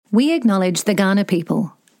We acknowledge the Kaurna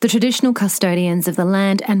people, the traditional custodians of the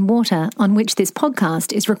land and water on which this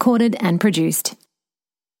podcast is recorded and produced.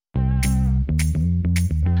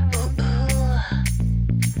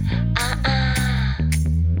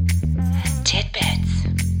 Tit Bits.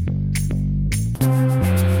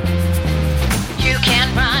 You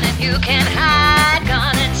can run and you can hide,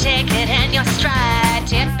 gonna take it in your stride.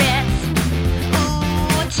 Tit Bits.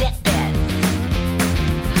 Ooh, Tit Bits.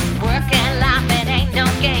 Work and life, it ain't no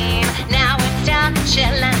game. Now it's time to chill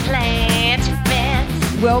and play. Tit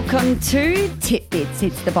Bits. Welcome to Tit Bits.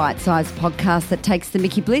 It's the bite-sized podcast that takes the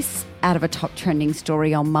Mickey Bliss out of a top trending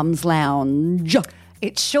story on Mum's Lounge.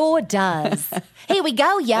 It sure does. Here we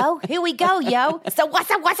go, yo. Here we go, yo. So what's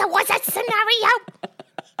that scenario?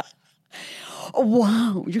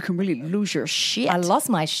 Wow, you can really lose your shit. I lost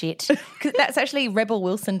my shit. 'Cause that's actually Rebel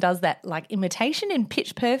Wilson does that like imitation in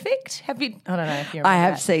Pitch Perfect. Have you? I don't know if you remember I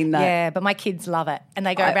have seen that. Yeah, but my kids love it. And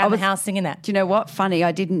they go around the house singing that. Do you know what? Funny,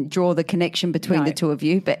 I didn't draw the connection between the two of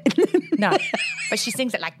you, but No. But she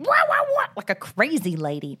sings it like, wah, wah, wah, like a crazy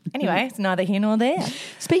lady. Anyway, it's neither here nor there.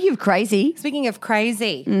 Speaking of crazy. Speaking of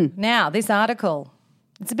crazy, now this article,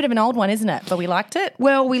 it's a bit of an old one, isn't it? But we liked it.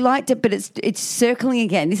 Well, we liked it, but it's circling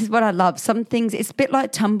again. This is what I love. Some things, it's a bit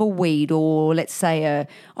like tumbleweed, or let's say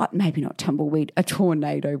maybe not tumbleweed, a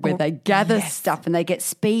tornado, where they gather stuff and they get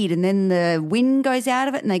speed, and then the wind goes out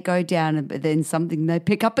of it and they go down, and then something they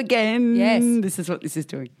pick up again. Yes. This is what this is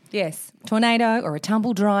doing. Yes. Tornado or a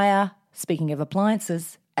tumble dryer. Speaking of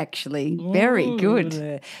appliances. Actually, very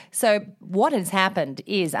good. So what has happened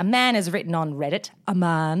is a man has written on Reddit,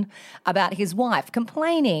 about his wife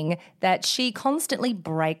complaining that she constantly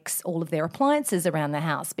breaks all of their appliances around the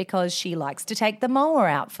house because she likes to take the mower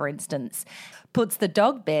out, for instance, puts the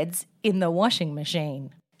dog beds in the washing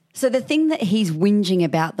machine. So the thing that he's whinging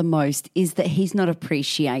about the most is that he's not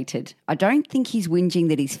appreciated. I don't think he's whinging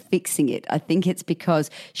that he's fixing it. I think it's because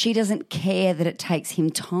she doesn't care that it takes him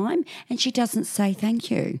time, and she doesn't say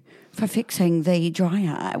thank you for fixing the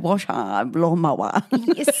dryer, washer, lawnmower.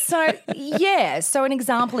 So an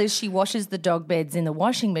example is she washes the dog beds in the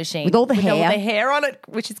washing machine. With all the hair on it,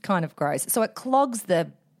 which is kind of gross. So it clogs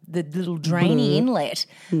the little drainy inlet,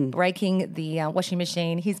 breaking the washing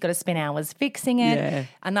machine. He's got to spend hours fixing it. Yeah.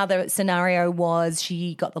 Another scenario was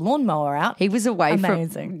she got the lawnmower out. He was away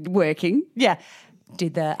from working. Yeah.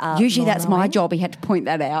 Did the Usually that's my mowing. job. He had to point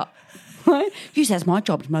that out. Usually that's my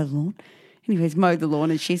job to mow the lawn. Anyways, mowed the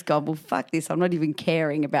lawn, and she's gone, well, fuck this. I'm not even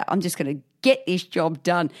caring about, I'm just going to get this job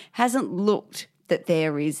done. Hasn't looked that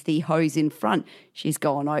there is the hose in front. She's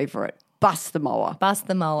gone over it. Bust the mower.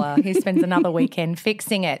 He spends another weekend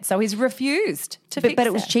fixing it. So he's refused to fix it. But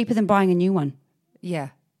it was cheaper than buying a new one. Yeah,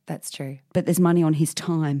 that's true. But there's money on his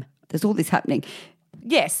time. There's all this happening.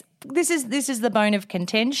 Yes, this is the bone of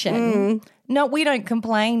contention. No, we don't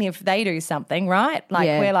complain if they do something, right? Like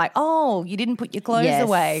we're like, oh, you didn't put your clothes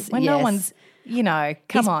away. When no one's,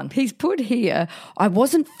 come on. He's put here, I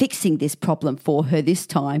wasn't fixing this problem for her this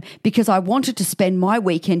time because I wanted to spend my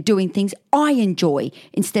weekend doing things I enjoy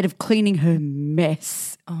instead of cleaning her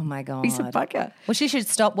mess. Oh, my God. He's a bugger. Well, she should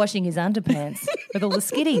stop washing his underpants with all the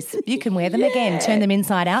skitties. You can wear them again. Turn them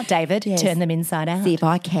inside out, David. Yes. Turn them inside out. See if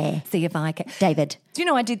I care. David. Do you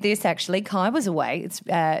know I did this actually? Kai was away.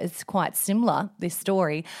 It's quite similar, this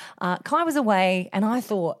story. Kai was away and I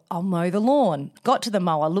thought, I'll mow the lawn. Got to the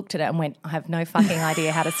mower, looked at it and went, I have no fucking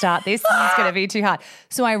idea how to start this. This is going to be too hard.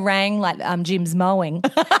 So I rang like Jim's mowing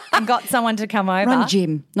and got someone to come over. Run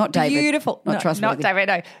Jim, not David. Beautiful. Not trustworthy. Not David,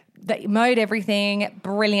 no. They mowed everything.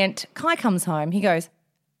 Brilliant. Kai comes home. He goes,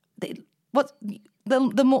 "What's the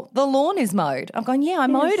lawn is mowed?" I've gone, "Yeah, I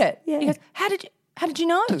mowed it." Yeah. He goes, How did you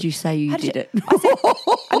know? Did you say you did it? I said,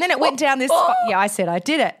 and then it went down this. Yeah, I said I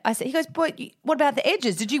did it. I said, he goes, "But what about the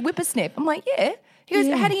edges? Did you whip a snip?" I'm like, "Yeah." He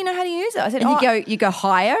goes, "How do you know how to use it?" I said, And you go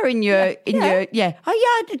higher in your Oh yeah,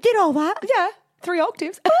 I did all that. Yeah, 3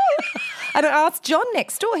 octaves. And I asked John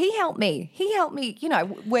next door. He helped me,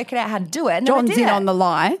 work it out how to do it. And John's I did in it. on the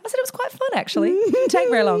lie. I said, it was quite fun, actually. It didn't take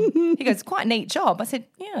very long. He goes, quite a neat job. I said,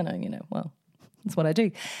 yeah, I know, well, that's what I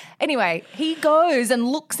do. Anyway, he goes and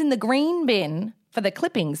looks in the green bin for the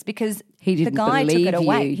clippings because He didn't the guy took it believe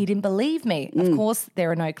away. you. He didn't believe me. Of course,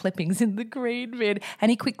 there are no clippings in the green bin. And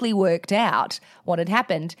he quickly worked out what had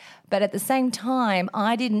happened. But at the same time,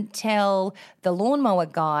 I didn't tell the lawnmower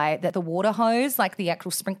guy that the water hose, like the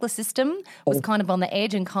actual sprinkler system, was kind of on the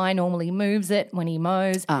edge, and Kai normally moves it when he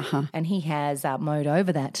mows. And he has mowed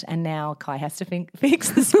over that. And now Kai has to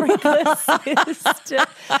fix the sprinkler system.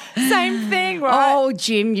 Same thing, right? Oh,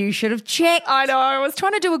 Jim, you should have checked. I know. I was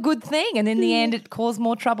trying to do a good thing, and in the end, it caused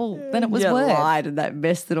more trouble than it was You worth. lied and that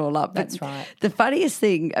messed it all up. That's right. The funniest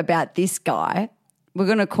thing about this guy We're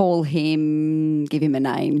going to call him, give him a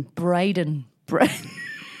name. Braden.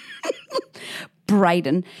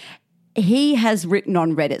 Braden. He has written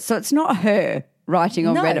on Reddit, so it's not her writing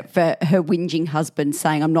on Reddit for her whinging husband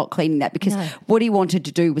saying, I'm not cleaning that, because what he wanted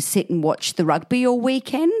to do was sit and watch the rugby all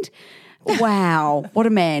weekend. Wow, what a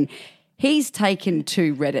man. He's taken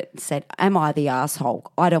to Reddit and said, am I the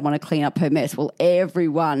asshole? I don't want to clean up her mess. Well,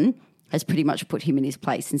 everyone has pretty much put him in his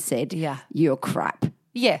place and said, you're crap.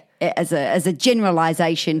 Yeah. As a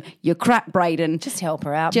generalisation, you're crap, Braden. Just help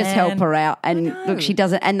her out, Just man. help her out. And look, she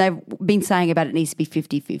doesn't, and they've been saying about it needs to be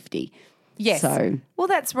 50-50. Yes. So. Well,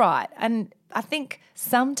 that's right. And I think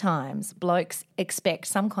sometimes blokes expect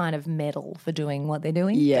some kind of medal for doing what they're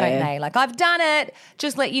doing, don't they? Like, I've done it.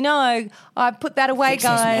 Just let you know. I've put that away,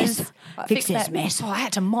 guys. Fix this mess. Oh, I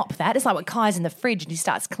had to mop that. It's like when Kai's in the fridge and he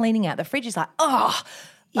starts cleaning out the fridge. He's like,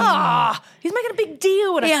 he's making a big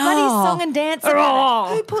deal and a funny song and dance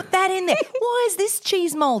about it. Who put that in there? Why is this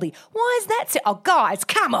cheese mouldy? Why is that? Oh, guys,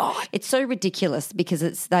 come on. It's so ridiculous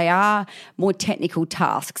because they are more technical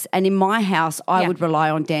tasks. And in my house, I would rely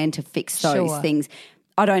on Dan to fix those things.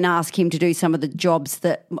 I don't ask him to do some of the jobs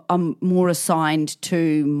that I'm more assigned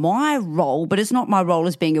to my role, but it's not my role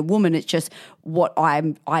as being a woman. It's just what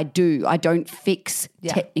I do. I don't fix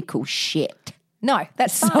technical shit. No,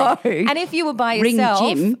 that's fine. And if you were by yourself,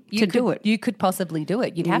 ring Jim to do it. You could possibly do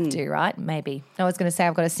it. You'd have to, right? Maybe. I was going to say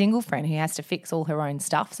I've got a single friend who has to fix all her own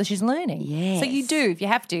stuff, so she's learning. Yes. So you do if you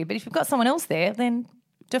have to, but if you've got someone else there, then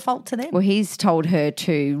default to them. Well, he's told her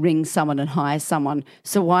to ring someone and hire someone,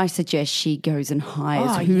 so I suggest she goes and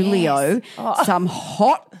hires Julio, some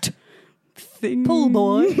hot thing. Pool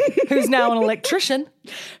boy who's now an electrician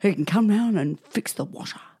who can come round and fix the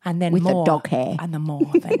washer. And then with more, the dog hair. And the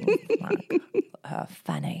more thing, like her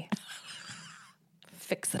fanny.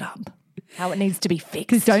 Fix it up. How it needs to be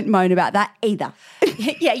fixed. Don't moan about that either.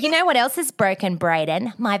 Yeah, you know what else is broken,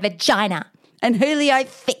 Braden? My vagina. And Julio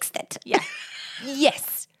fixed it. Yeah.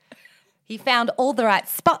 Yes. He found all the right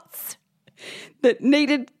spots that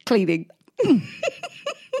needed cleaning.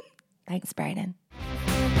 Thanks, Braden.